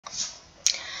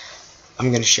I'm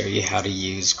going to show you how to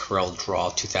use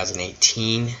CorelDRAW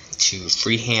 2018 to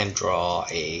freehand draw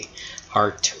a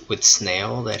heart with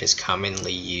snail that is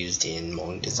commonly used in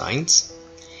Hmong designs.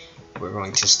 We're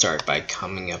going to start by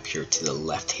coming up here to the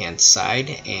left hand side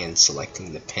and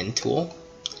selecting the pen tool,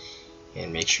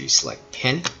 and make sure you select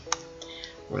pen.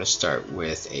 We're going to start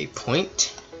with a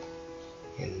point,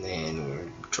 and then we're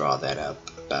going to draw that up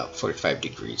about 45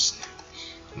 degrees.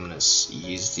 I'm going to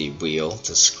use the wheel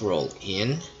to scroll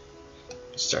in,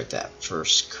 start that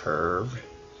first curve,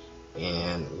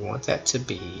 and we want that to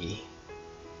be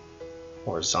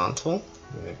horizontal.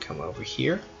 We're going to come over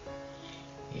here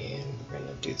and we're going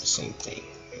to do the same thing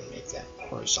and make that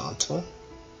horizontal.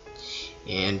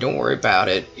 And don't worry about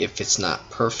it if it's not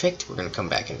perfect. We're going to come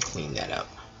back and clean that up.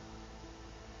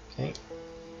 Okay,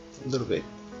 a little bit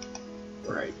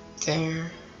right there.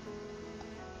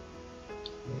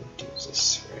 Do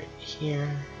this right here.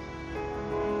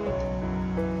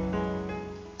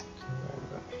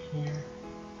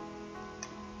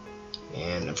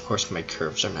 And of course my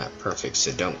curves are not perfect,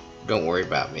 so don't worry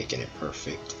about making it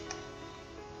perfect.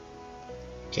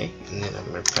 Okay, and then I'm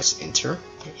going to press enter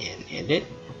and end it.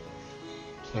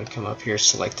 I'm going to come up here,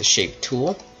 select the shape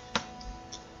tool,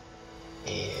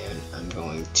 and I'm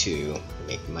going to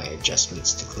make my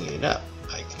adjustments to clean it up.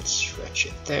 I can stretch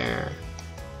it there,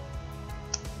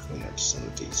 clean up some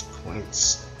of these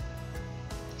points,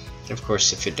 and of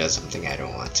course if it does something I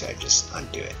don't want to, I just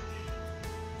undo it.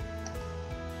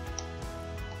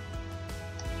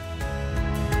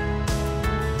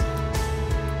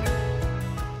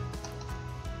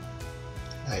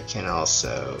 I can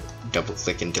also double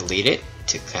click and delete it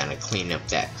to kind of clean up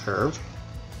that curve,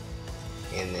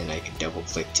 and then I can double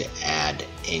click to add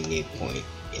a new point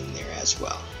in there as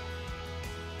well.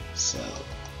 So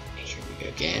here we go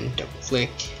again, double click,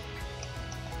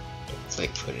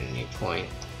 put in a new point,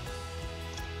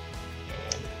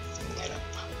 and clean that up.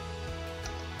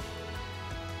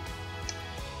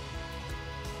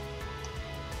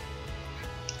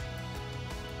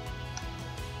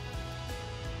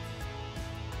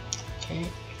 Okay,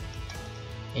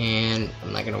 and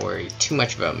I'm not going to worry too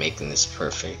much about making this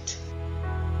perfect.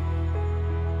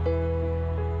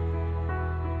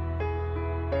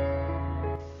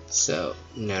 So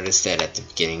notice that at the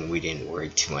beginning we didn't worry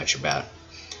too much about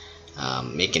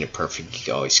making it perfect. You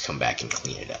can always come back and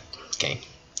clean it up. Okay,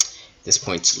 this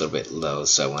point's a little bit low,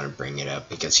 so I want to bring it up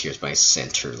because here's my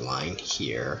center line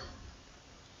here,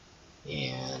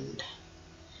 and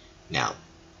now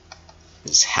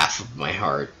this is half of my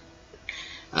heart.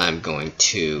 I'm going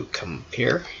to come up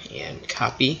here and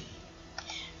copy.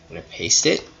 I'm going to paste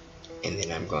it, and then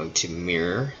I'm going to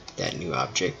mirror that new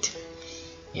object.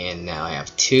 And now I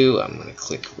have two. I'm going to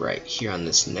click right here on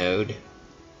this node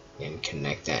and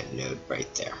connect that node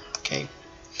right there. Okay,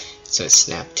 so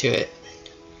snap to it.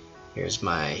 Here's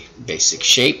my basic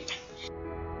shape.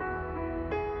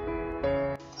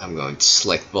 I'm going to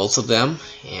select both of them,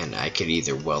 and I could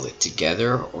either weld it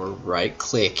together or right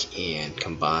click and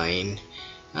combine.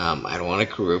 I don't want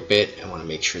to group it. I want to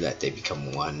make sure that they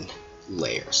become one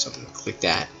layer. So I'm going to click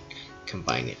that,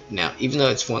 combine it. Now, even though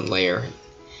it's one layer,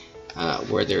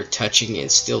 where they're touching,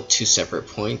 it's still two separate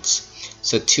points.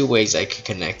 So two ways I could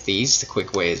connect these. The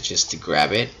quick way is just to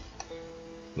grab it,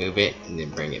 move it, and then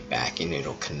bring it back, and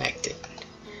it'll connect it.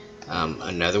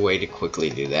 Another way to quickly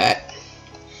do that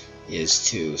is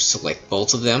to select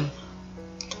both of them,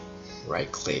 right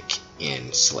click,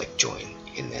 and select join,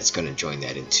 and that's going to join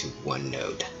that into one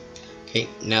node. Okay,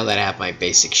 now that I have my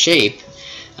basic shape,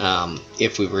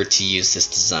 if we were to use this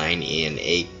design in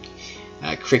a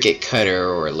Cricut cutter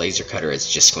or a laser cutter,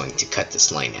 it's just going to cut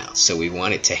this line out. So we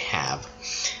want it to have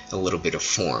a little bit of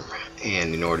form,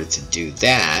 and in order to do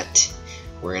that,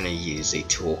 we're going to use a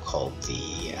tool called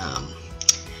the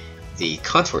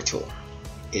contour tool.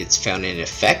 It's found in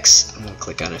effects. I'm going to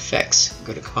click on effects,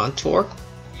 go to contour.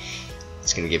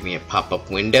 It's going to give me a pop-up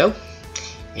window,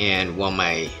 and while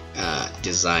my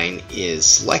design is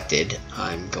selected,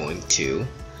 I'm going to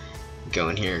go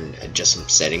in here and adjust some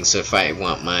settings. So if I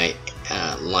want my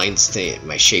lines to,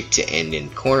 my shape to end in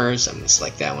corners, I'm going to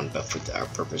select that one, but for our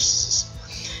purposes,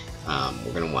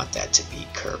 we're going to want that to be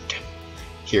curved.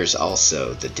 Here's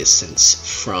also the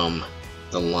distance from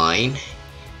the line,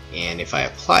 and if I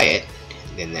apply it,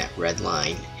 then that red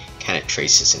line kind of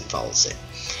traces and follows it.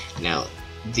 Now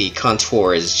the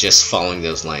contour is just following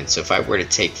those lines, so if I were to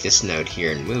take this node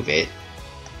here and move it,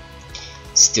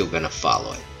 it's still going to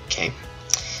follow it. Okay,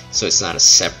 so it's not a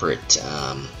separate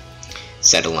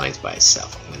set of lines by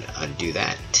itself. I'm going to undo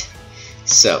that.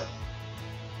 So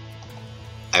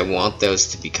I want those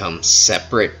to become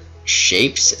separate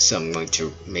shapes, so I'm going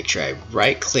to make sure I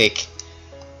right click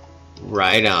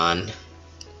right on.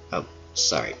 Oh,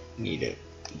 sorry, need to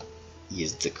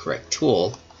use the correct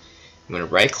tool. I'm going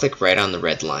to right click right on the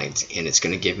red lines, and it's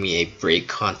going to give me a break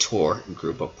contour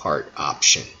group apart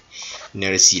option.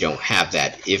 Notice you don't have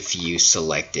that if you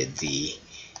selected the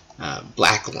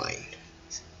black line.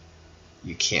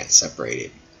 You can't separate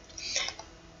it.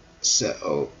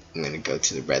 So I'm going to go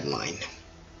to the red line,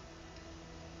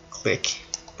 click,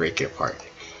 break it apart.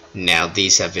 Now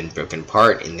these have been broken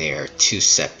apart and they are two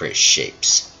separate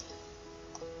shapes.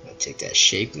 I'll take that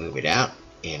shape, move it out,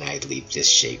 and I leave this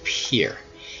shape here.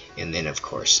 And then of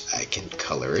course I can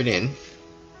color it in.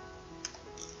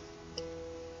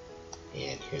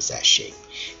 And here's that shape.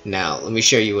 Now let me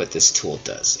show you what this tool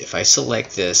does. If I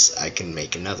select this, I can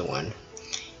make another one.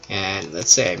 And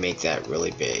let's say I make that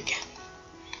really big.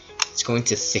 It's going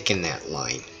to thicken that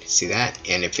line. See that?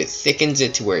 And if it thickens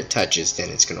it to where it touches, then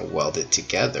it's going to weld it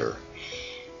together.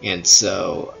 And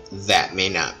so that may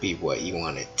not be what you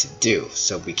want it to do.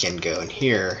 So we can go in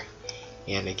here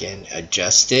and again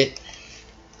adjust it,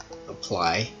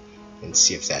 apply, and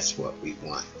see if that's what we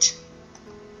want.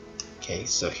 Okay,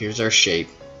 so here's our shape.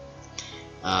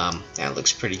 That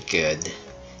looks pretty good.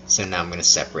 So now I'm going to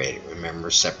separate it.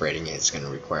 Remember, separating it is going to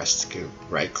require us to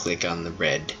right click on the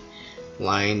red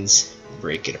lines,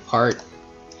 break it apart,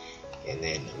 and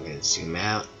then I'm going to zoom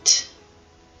out.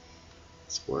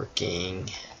 It's working,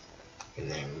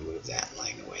 and then move that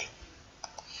line away.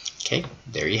 Okay,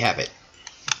 there you have it.